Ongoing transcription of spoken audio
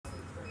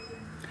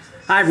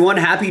Hi everyone,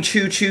 happy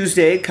Chew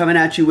Tuesday, coming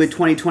at you with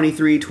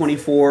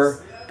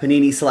 2023-24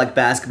 Panini Select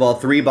Basketball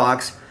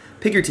 3-box.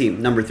 Pick your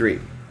team, number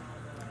 3.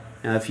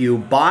 Now if you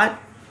bought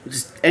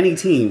just any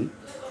team,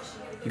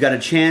 you got a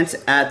chance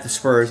at the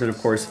Spurs and of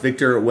course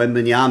Victor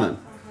Wembanyama.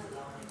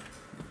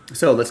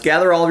 So let's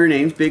gather all of your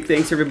names. Big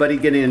thanks everybody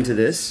getting into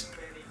this.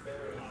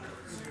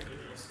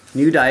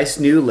 New dice,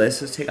 new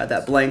list. Let's take out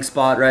that blank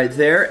spot right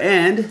there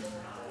and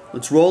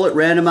let's roll it,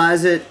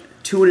 randomize it.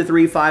 2 and a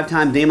 3, 5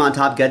 times. Name on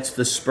top gets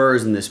the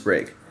Spurs in this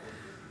break.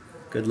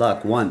 Good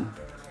luck. 1,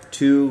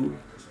 2,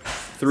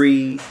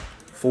 3,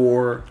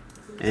 4,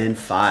 and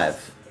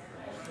 5.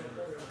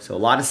 So a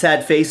lot of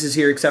sad faces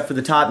here except for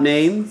the top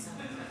name.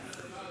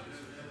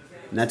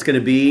 And that's going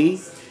to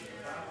be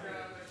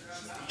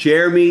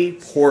Jeremy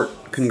Port.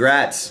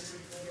 Congrats.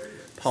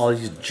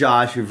 Apologies,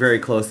 Josh. You're very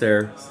close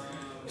there.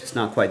 Just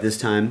not quite this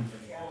time.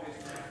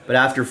 But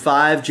after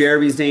 5,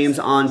 Jeremy's name's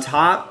on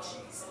top.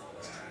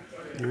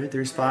 All right,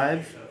 there's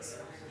 5.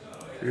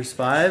 There's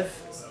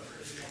 5.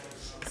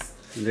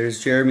 And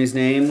there's Jeremy's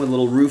name with a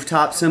little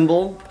rooftop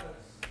symbol.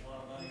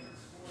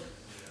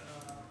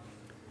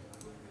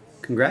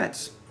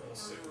 Congrats.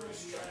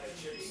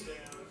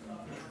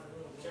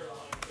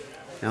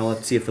 Now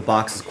let's see if the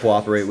boxes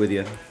cooperate with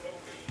you.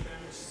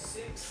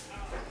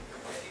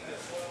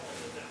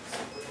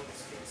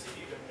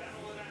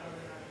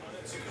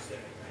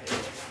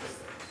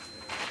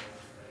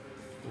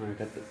 All right,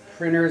 got the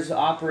printers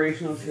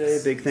operational today.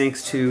 Big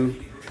thanks to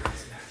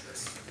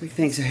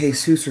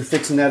Jesus for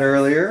fixing that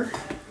earlier.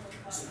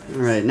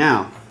 All right,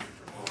 now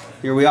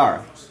here we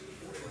are.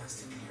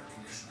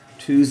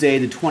 Tuesday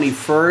the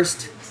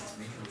 21st.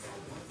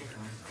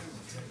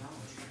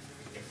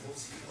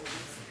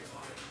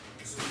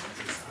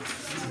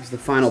 Here's the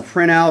final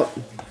printout.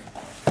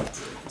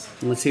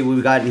 And let's see what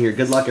we got in here.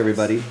 Good luck,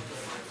 everybody.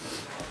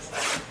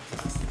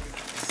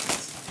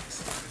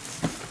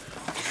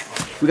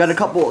 We got a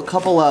couple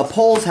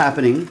polls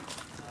happening.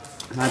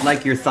 I'd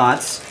like your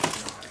thoughts.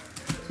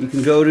 You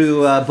can go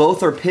to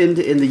both are pinned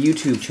in the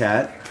YouTube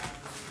chat.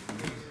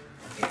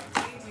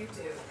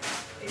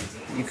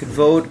 You could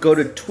vote. Go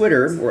to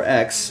Twitter or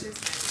X.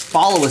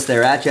 Follow us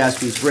there at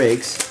Jaspy's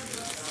Breaks,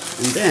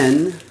 and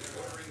then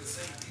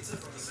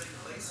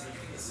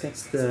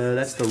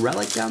that's the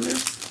relic down there.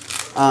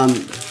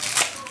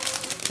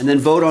 And then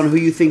vote on who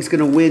you think is going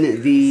to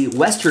win the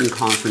Western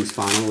Conference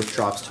Final, which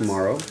drops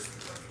tomorrow.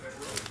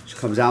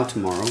 Comes out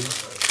tomorrow. It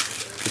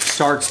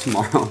starts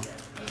tomorrow.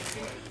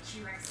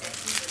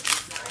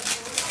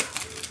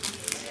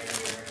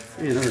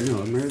 Man, I don't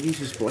know. Are these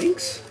just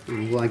blanks?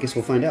 Well, I guess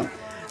we'll find out.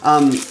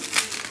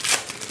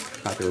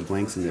 Thought there were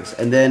blanks in this.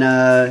 And then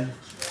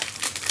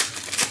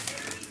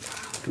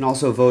you can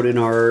also vote in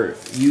our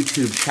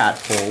YouTube chat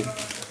poll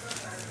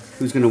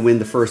who's going to win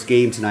the first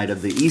game tonight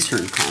of the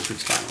Eastern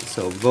Conference Final.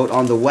 So vote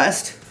on the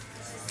West.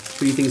 Who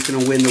do you think is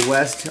going to win the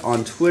West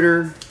on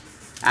Twitter?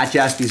 At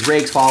Jaspy's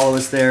Rakes, follow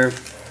us there. And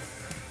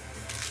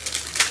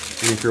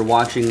if you're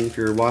watching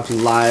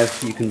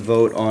live, you can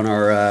vote on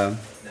our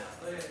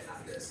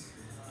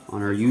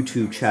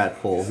YouTube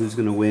chat poll. Who's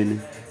going to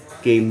win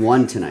Game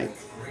 1 tonight?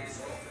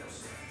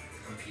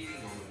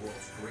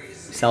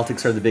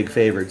 Celtics are the big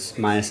favorites,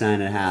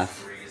 -9.5.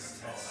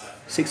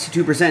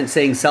 62%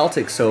 saying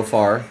Celtics so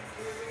far.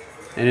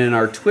 And in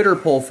our Twitter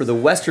poll for the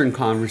Western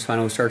Conference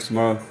Final, which starts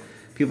tomorrow,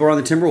 people are on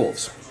the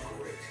Timberwolves.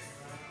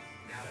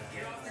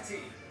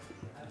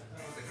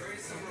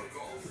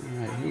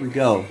 Here we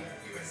go.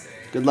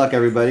 Good luck,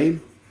 everybody.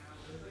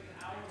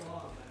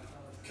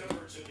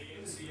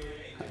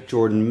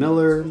 Jordan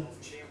Miller.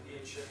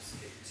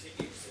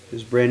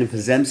 There's Brandon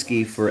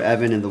Podziemski for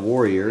Evan and the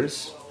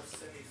Warriors.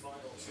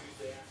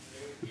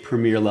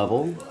 Premier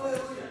level.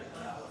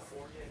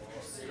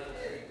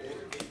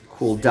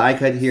 Cool die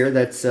cut here.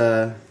 That's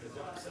Bilal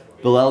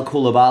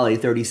Coulibaly,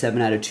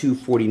 37 out of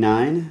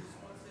 249.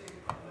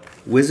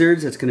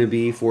 Wizards, that's going to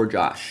be for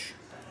Josh.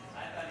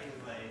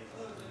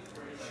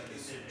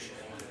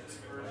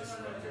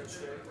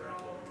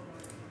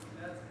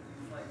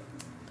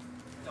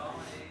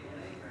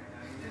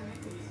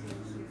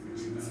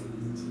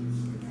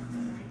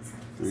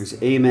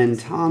 There's Amen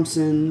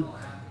Thompson.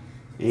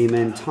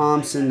 Amen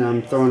Thompson.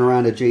 I'm throwing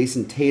around a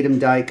Jason Tatum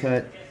die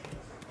cut.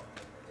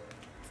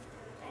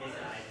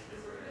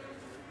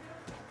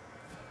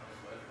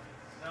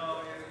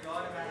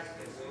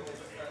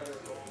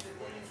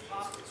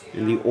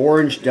 And the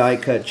orange die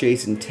cut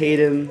Jason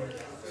Tatum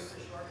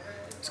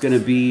is going to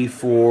be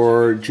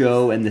for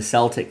Joe and the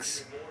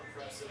Celtics.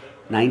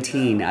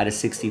 19 out of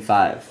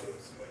 65.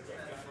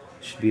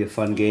 Should be a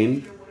fun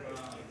game.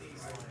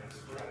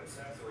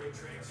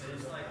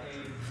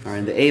 All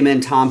right, the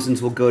Amen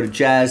Thompsons will go to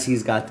Jazz.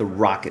 He's got the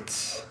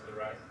Rockets.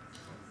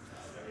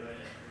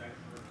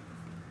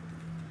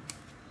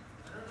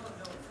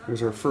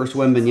 Here's our first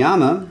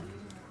Wembanyama.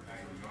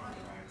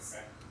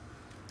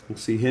 We'll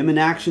see him in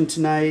action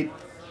tonight.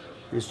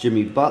 There's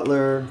Jimmy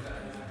Butler.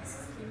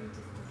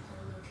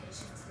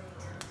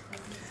 I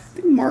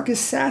think Marcus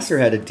Sasser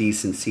had a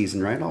decent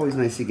season, right? Always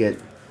nice to get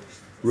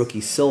rookie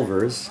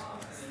silvers.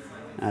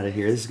 out of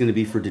here. This is going to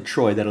be for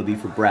Detroit. That'll be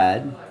for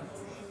Brad.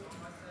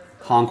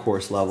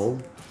 Concourse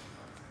level.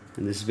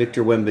 And this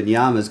Victor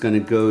Wembanyama is going to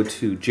go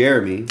to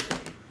Jeremy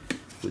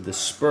with the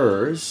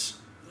Spurs.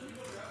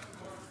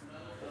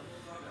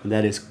 And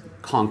that is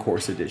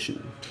Concourse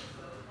edition.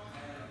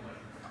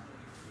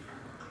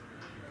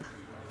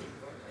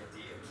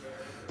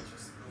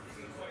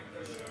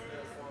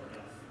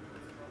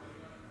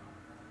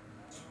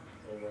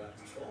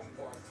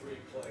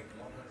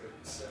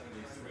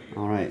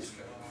 All right.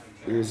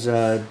 Here's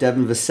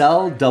Devin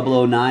Vassell,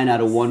 009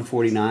 out of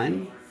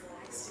 149.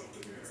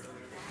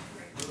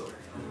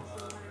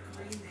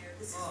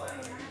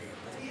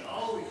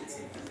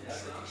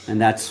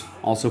 And that's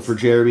also for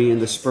Jeremy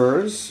and the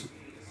Spurs.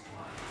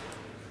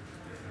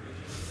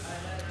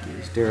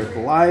 There's Derek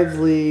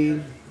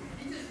Lively,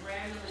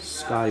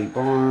 Scotty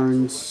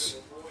Barnes,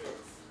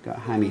 got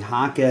Jaime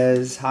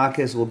Jaquez.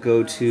 Jaquez will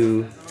go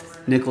to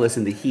Nicholas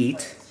in the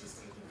Heat.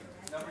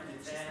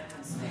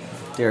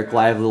 Derek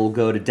Lively will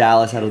go to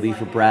Dallas. That'll be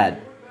for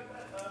Brad.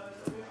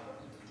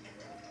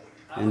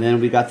 And then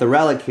we got the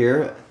relic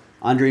here,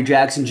 Andre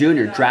Jackson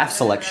Jr., draft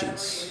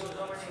selections.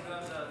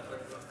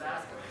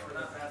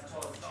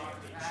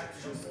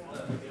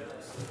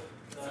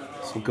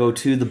 So we'll go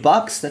to the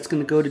Bucks. That's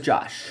going to go to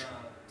Josh.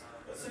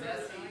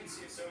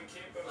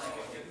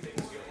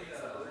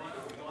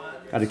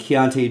 Got a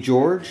Keontae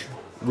George,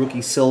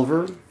 rookie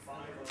silver.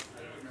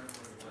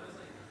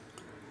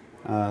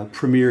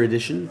 Premier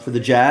edition for the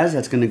Jazz.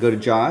 That's going to go to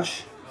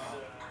Josh.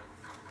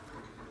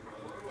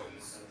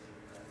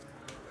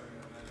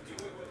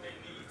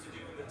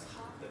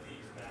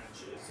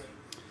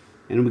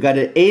 And we got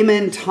an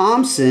Amen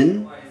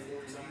Thompson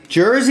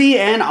jersey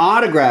and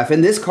autograph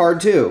in this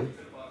card too.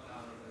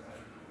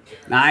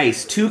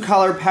 Nice.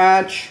 2-color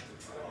patch.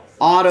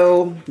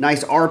 Auto.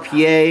 Nice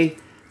RPA.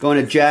 Going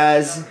to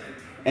Jazz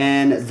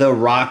and the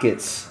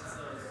Rockets.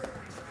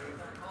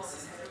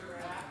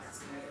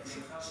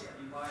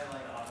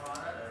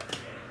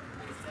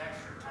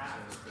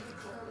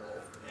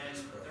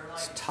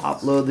 Let's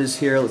top load this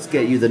here. Let's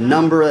get you the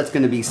number. That's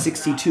going to be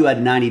 62 out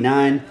of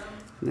 99.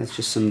 And that's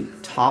just some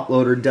top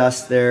loader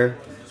dust there.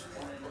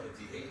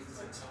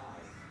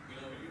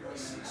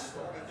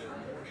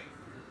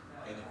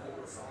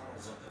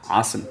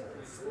 Awesome.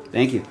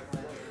 Thank you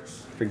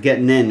for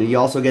getting in. You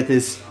also get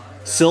this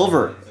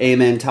silver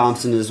Amen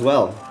Thompson as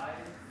well.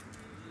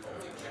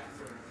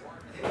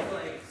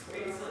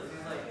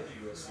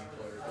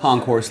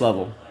 Concourse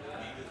level.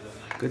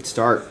 Good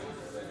start.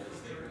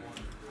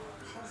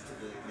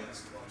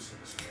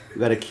 We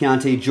got a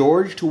Keontae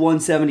George to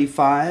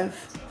 175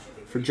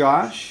 for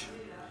Josh.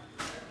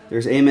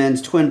 There's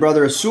Amen's twin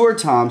brother Asur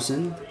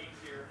Thompson.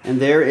 And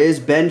there is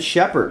Ben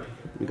Shepherd.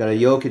 We got a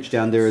Jokic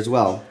down there as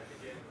well.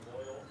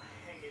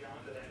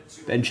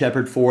 Ben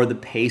Shepherd for the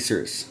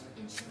Pacers.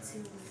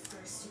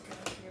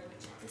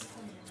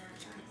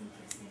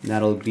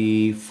 That'll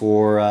be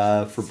for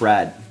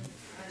Brad.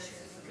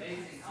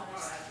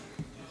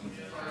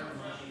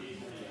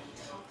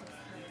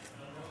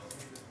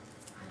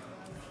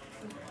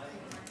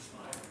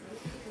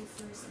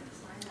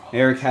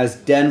 Eric has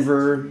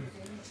Denver.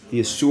 The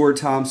Asur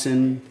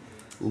Thompson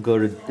will go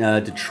to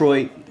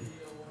Detroit.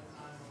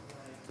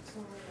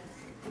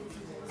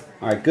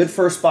 All right, good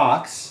first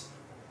box.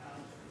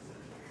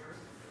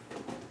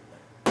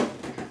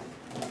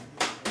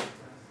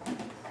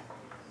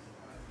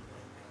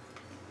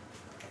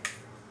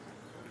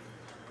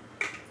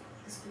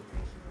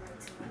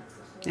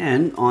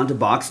 And on to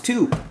box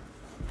 2.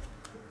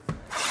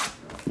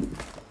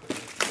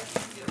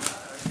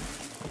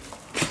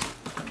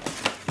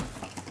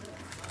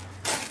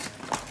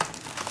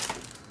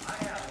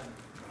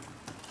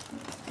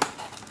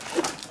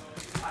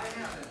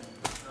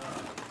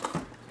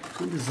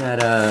 When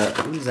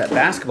does that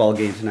basketball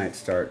game tonight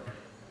start?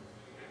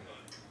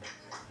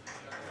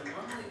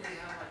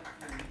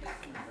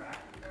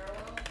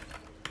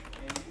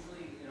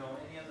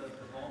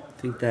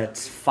 I think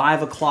that's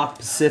 5 o'clock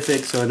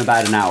Pacific, so in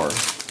about an hour.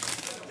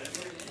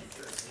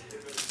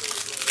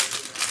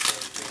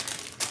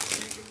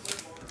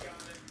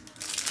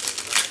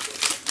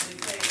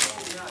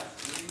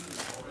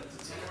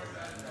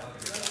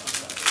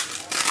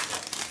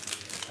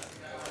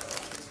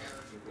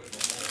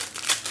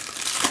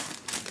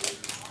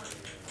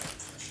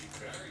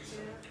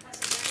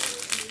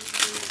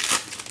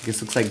 I guess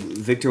it looks like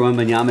Victor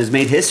Wembanyama has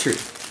made history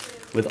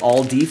with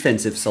all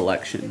defensive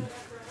selection.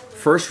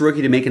 First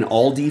rookie to make an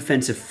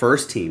all-defensive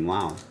first team.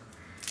 Wow.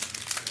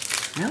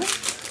 Really?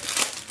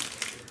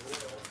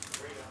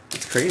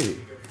 That's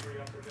crazy.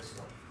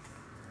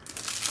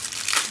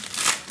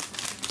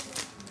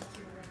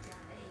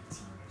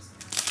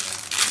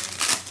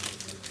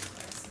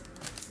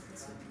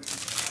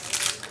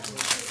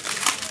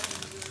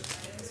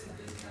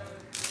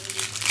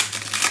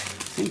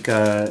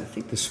 I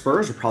think the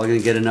Spurs are probably going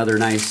to get another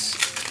nice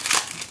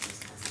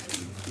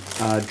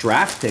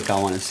draft pick, I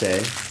want to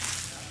say.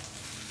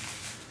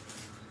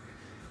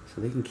 So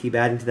they can keep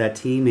adding to that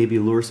team, maybe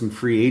lure some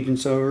free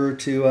agents over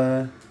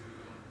to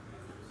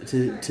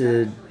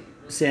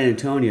San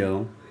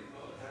Antonio.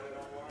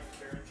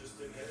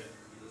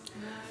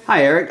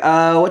 Hi, Eric.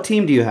 What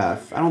team do you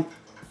have? I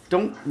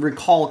don't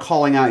recall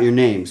calling out your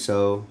name,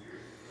 so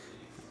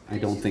I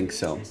don't think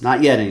so.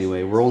 Not yet,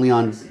 anyway. We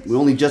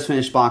only just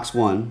finished box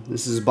 1.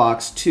 This is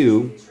box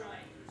 2,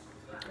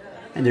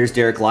 and there's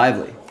Derek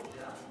Lively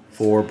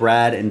for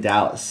Brad and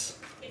Dallas.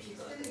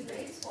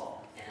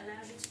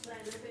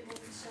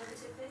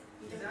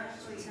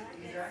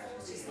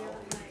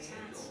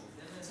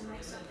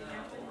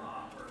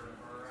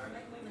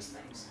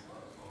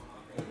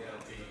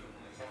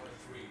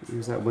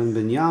 There's that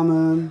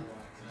Wembanyama.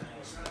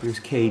 There's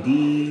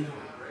KD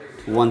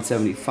to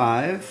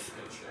 175.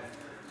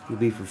 It'll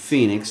be for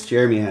Phoenix.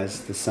 Jeremy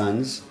has the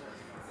Suns.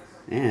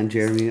 And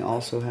Jeremy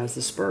also has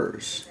the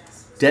Spurs.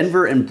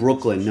 Denver and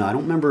Brooklyn. No, I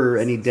don't remember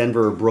any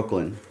Denver or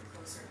Brooklyn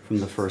from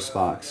the first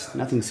box.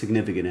 Nothing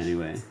significant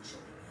anyway.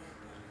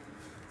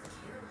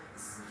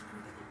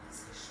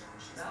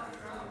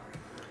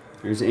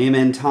 There's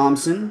Amen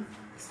Thompson.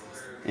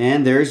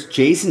 And there's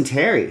Jason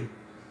Terry.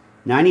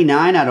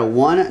 99 out of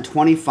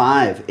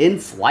 125.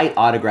 In-flight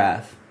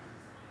autograph.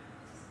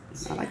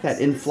 I like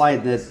that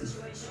in-flight, that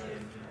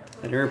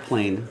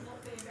airplane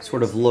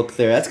sort of look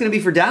there. That's going to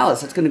be for Dallas.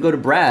 That's going to go to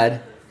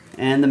Brad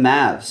and the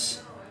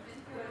Mavs.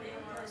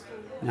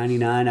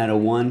 99 out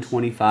of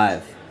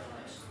 125.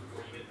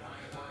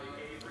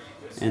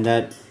 And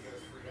that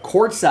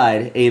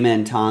courtside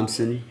Amen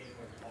Thompson.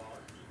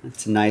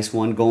 That's a nice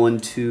one going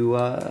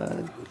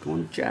to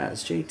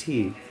Jazz.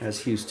 JT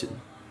has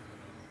Houston.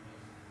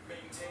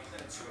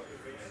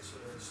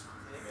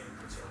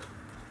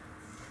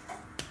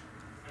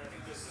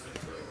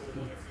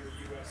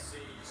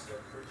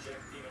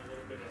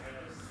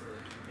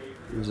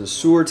 There's a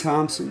Sewer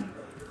Thompson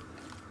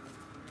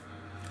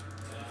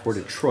for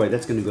Detroit.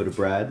 That's going to go to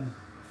Brad.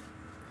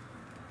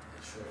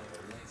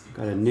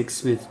 Got a Nick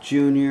Smith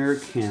Jr.,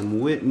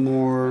 Cam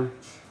Whitmore,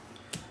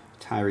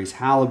 Tyrese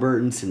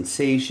Halliburton,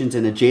 Sensations,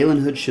 and a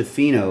Jalen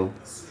Hood-Schifino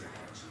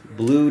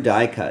blue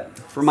die cut.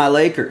 For my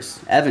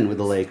Lakers, Evan with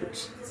the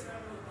Lakers.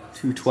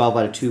 212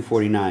 out of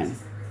 249.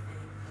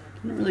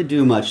 Didn't really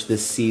do much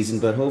this season,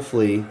 but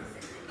hopefully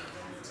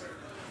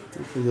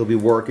he'll be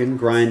working,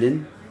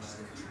 grinding.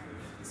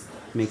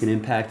 Make an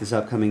impact this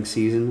upcoming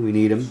season. We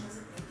need him.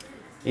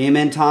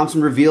 Amen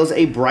Thompson reveals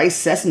a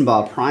Bryce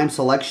Sessenbaugh Prime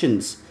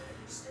Selections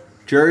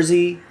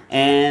jersey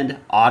and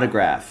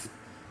autograph.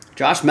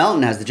 Josh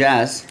Melton has the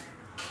Jazz.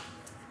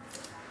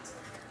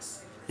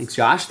 Thanks,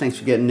 Josh. Thanks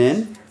for getting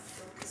in.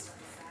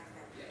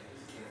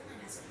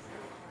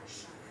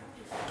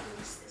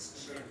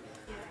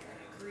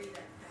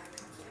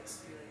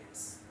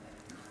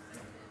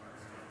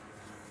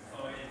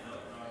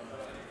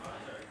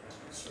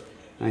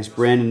 Nice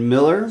Brandon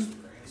Miller.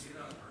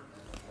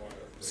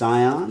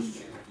 Zion.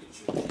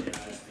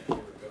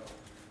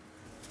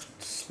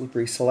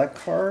 Slippery select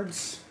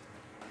cards.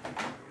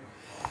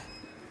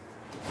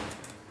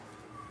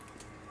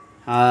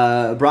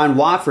 Brian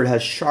Watford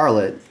has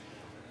Charlotte.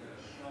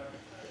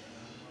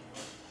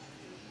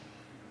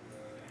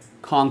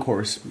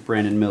 Concourse,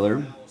 Brandon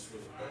Miller.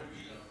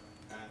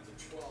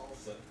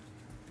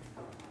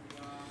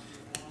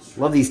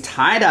 Love these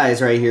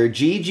tie-dyes right here.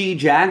 G.G.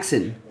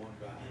 Jackson.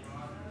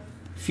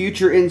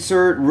 Future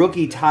insert,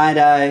 rookie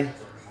tie-dye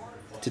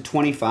to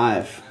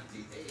 25.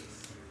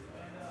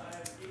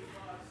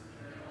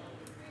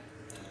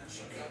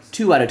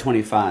 2 out of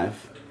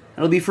 25.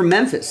 That'll be for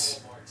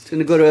Memphis. It's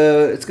gonna go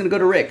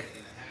to Rick.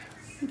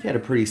 I think he had a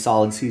pretty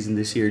solid season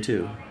this year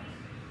too.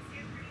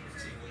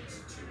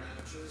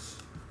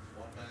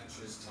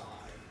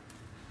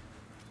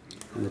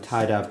 And the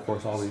tie-dye, of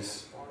course,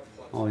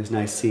 always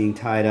nice seeing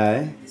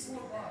tie-dye.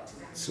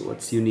 So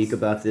what's unique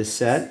about this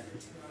set?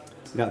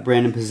 We got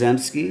Brandon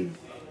Podziemski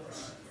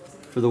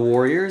for the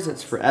Warriors.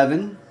 That's for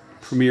Evan,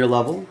 premier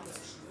level.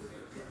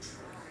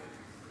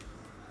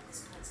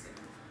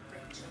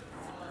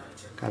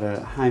 Got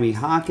a Jaime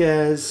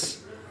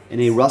Jaquez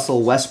and a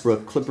Russell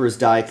Westbrook Clippers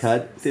die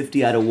cut,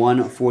 50 out of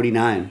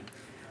 149.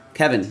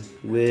 Kevin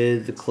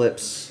with the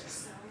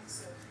Clips.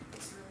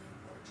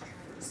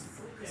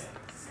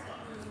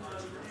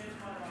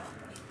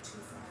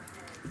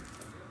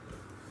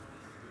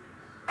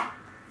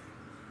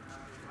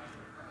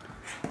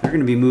 They're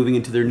going to be moving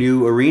into their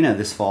new arena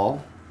this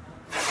fall,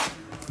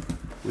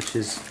 which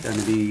is going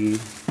to be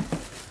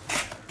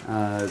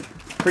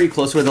pretty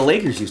close to where the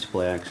Lakers used to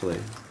play, actually.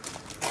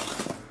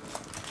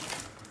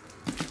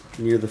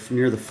 Near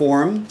the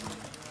Forum,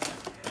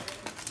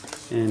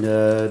 and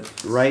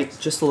right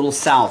just a little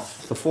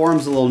south. The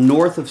Forum's a little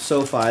north of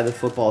SoFi, the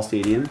football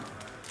stadium.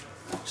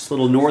 Just a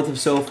little north of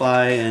SoFi,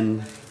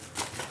 and I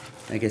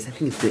think it's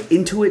the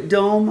Intuit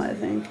Dome, I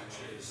think.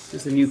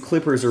 There's the new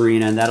Clippers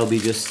arena, and that'll be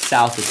just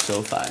south of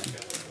SoFi.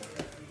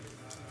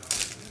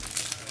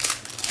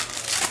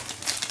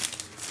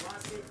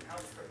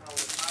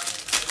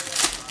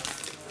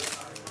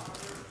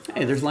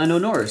 Hey, there's Lando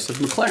Norris of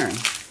McLaren.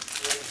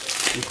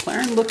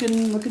 McLaren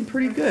looking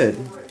pretty good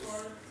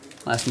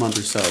last month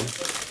or so.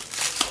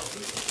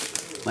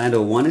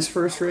 Lando won his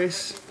first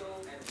race.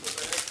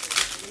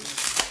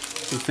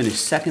 He finished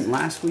second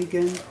last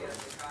weekend.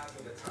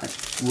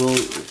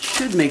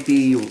 should make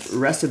the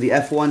rest of the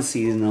F1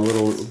 season a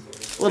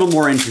little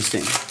more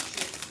interesting.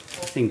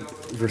 I think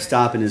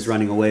Verstappen is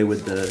running away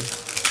with the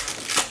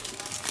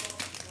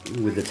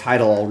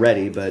title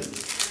already, but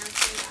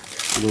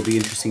it'll be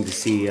interesting to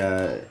see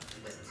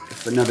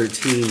if another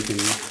team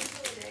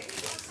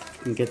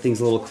can get things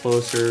a little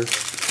closer,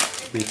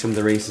 make some of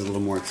the races a little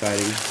more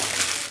exciting.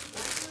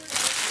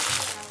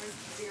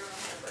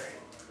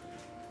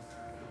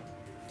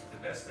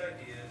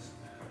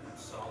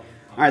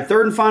 All right,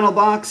 third and final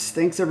box.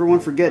 Thanks everyone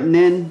for getting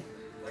in.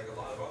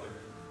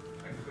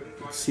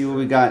 Let's see what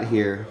we got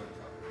here.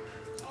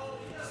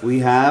 We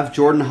have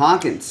Jordan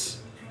Hawkins,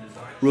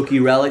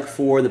 rookie relic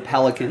for the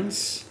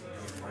Pelicans.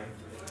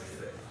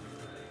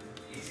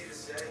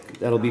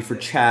 That'll be for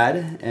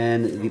Chad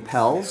and the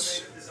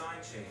Pels.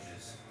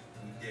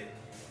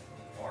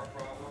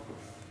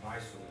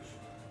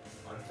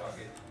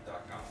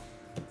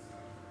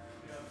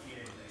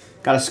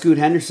 Got a Scoot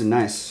Henderson,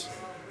 nice.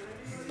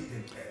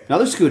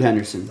 Another Scoot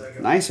Henderson,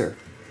 nicer.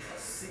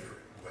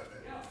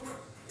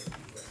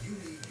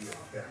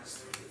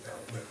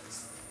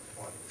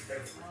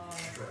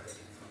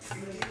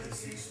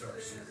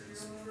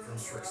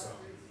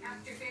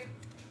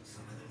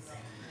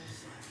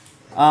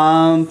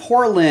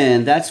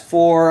 Portland, that's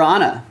for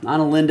Anna.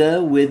 Anna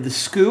Linda with the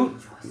Scoot.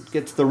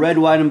 Gets the red,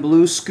 white, and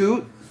blue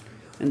Scoot.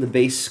 And the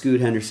base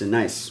Scoot Henderson,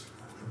 nice.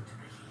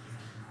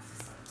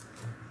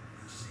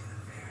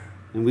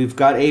 And we've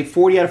got a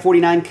 40 out of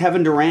 49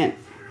 Kevin Durant.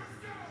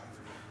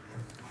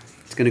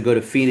 It's going to go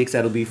to Phoenix.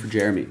 That'll be for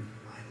Jeremy.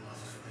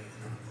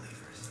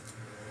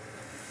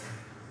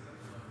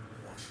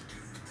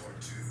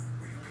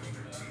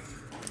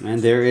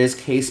 And there is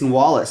Cason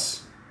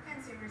Wallace.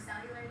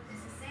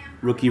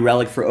 Rookie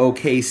relic for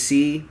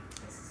OKC.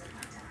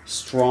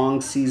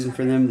 Strong season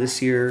for them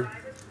this year.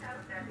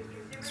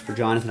 It's for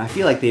Jonathan. I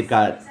feel like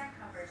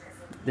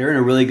they're in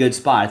a really good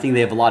spot. I think they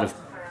have a lot of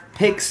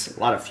picks, a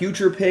lot of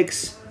future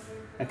picks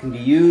that can be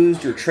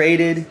used or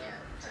traded.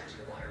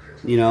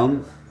 You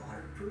know,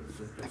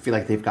 I feel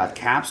like they've got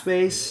cap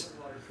space.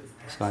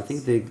 So I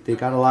think they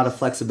got a lot of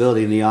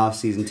flexibility in the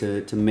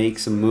offseason to make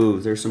some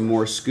moves. There's some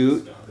more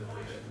Scoot.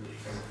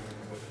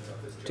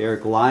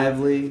 Derek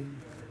Lively.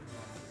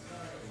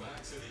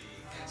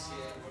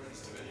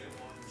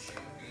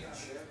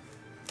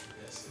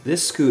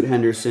 This Scoot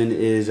Henderson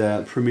is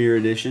a Premier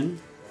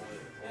Edition.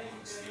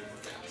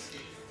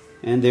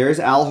 And there's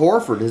Al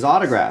Horford, his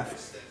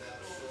autograph.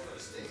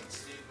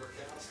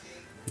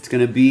 It's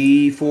going to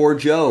be for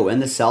Joe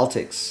and the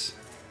Celtics.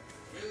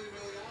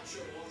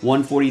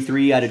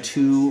 143 out of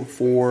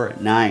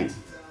 249.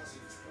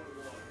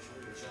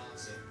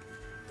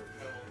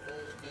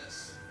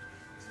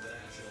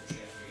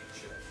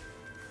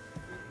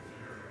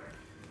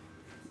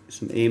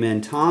 Some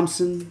Amen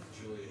Thompson.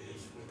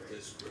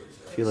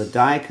 Feel a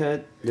die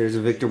cut. There's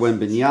a Victor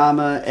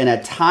Wembanyama and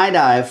a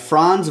tie-dye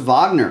Franz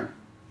Wagner.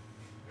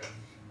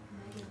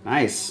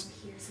 Nice.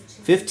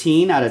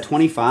 15 out of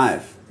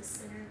 25.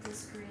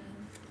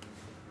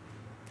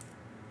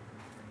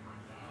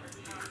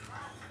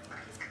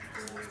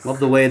 Love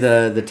the way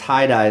the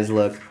tie-dyes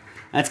look.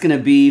 That's going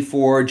to be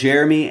for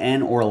Jeremy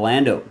and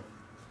Orlando.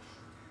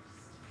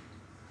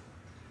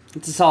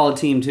 It's a solid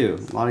team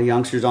too. A lot of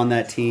youngsters on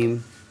that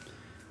team.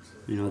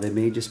 You know, they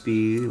may just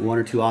be 1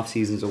 or 2 off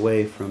seasons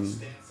away from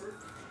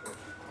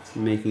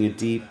making a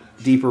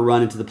deeper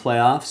run into the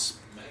playoffs.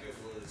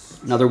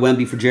 Another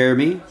Wemby for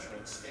Jeremy.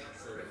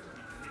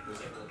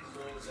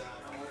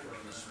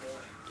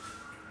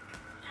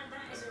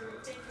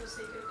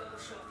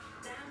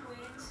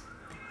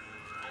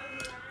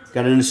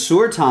 Got an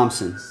Asur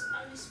Thompson.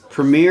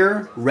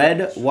 Premier,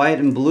 red, white,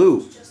 and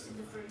blue.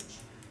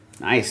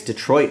 Nice.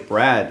 Detroit,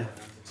 Brad.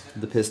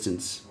 The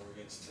Pistons.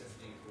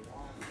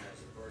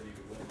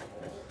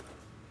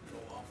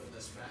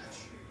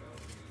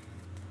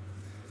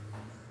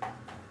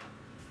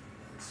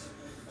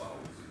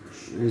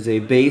 There's a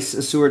base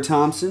Asur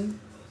Thompson.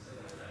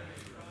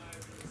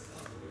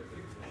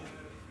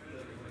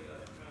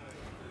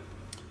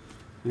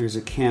 There's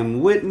a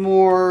Cam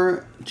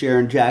Whitmore,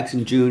 Jaren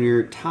Jackson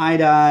Jr.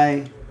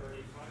 tie-dye.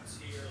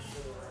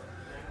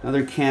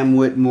 Another Cam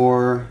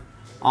Whitmore.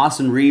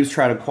 Austin Reeves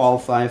tried to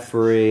qualify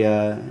for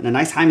a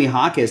nice Jaime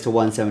Jaquez to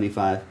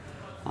 175.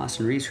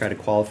 Austin Reeves tried to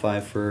qualify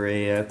for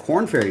a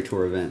Korn Ferry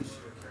Tour event.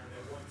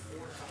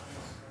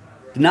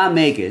 Did not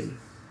make it,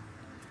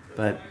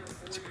 but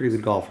he's a pretty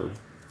good golfer.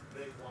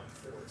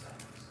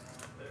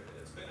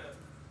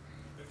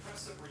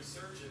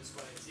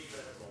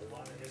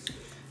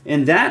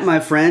 And that,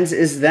 my friends,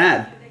 is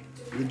that.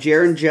 The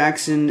Jaren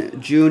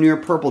Jackson Jr.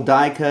 purple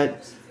die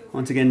cut.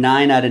 Once again,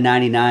 9 out of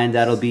 99.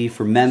 That'll be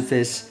for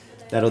Memphis.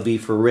 That'll be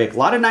for Rick. A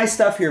lot of nice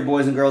stuff here,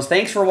 boys and girls.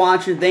 Thanks for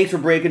watching. Thanks for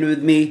breaking it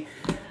with me.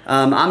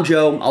 I'm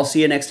Joe. I'll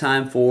see you next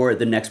time for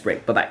the next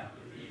break. Bye-bye.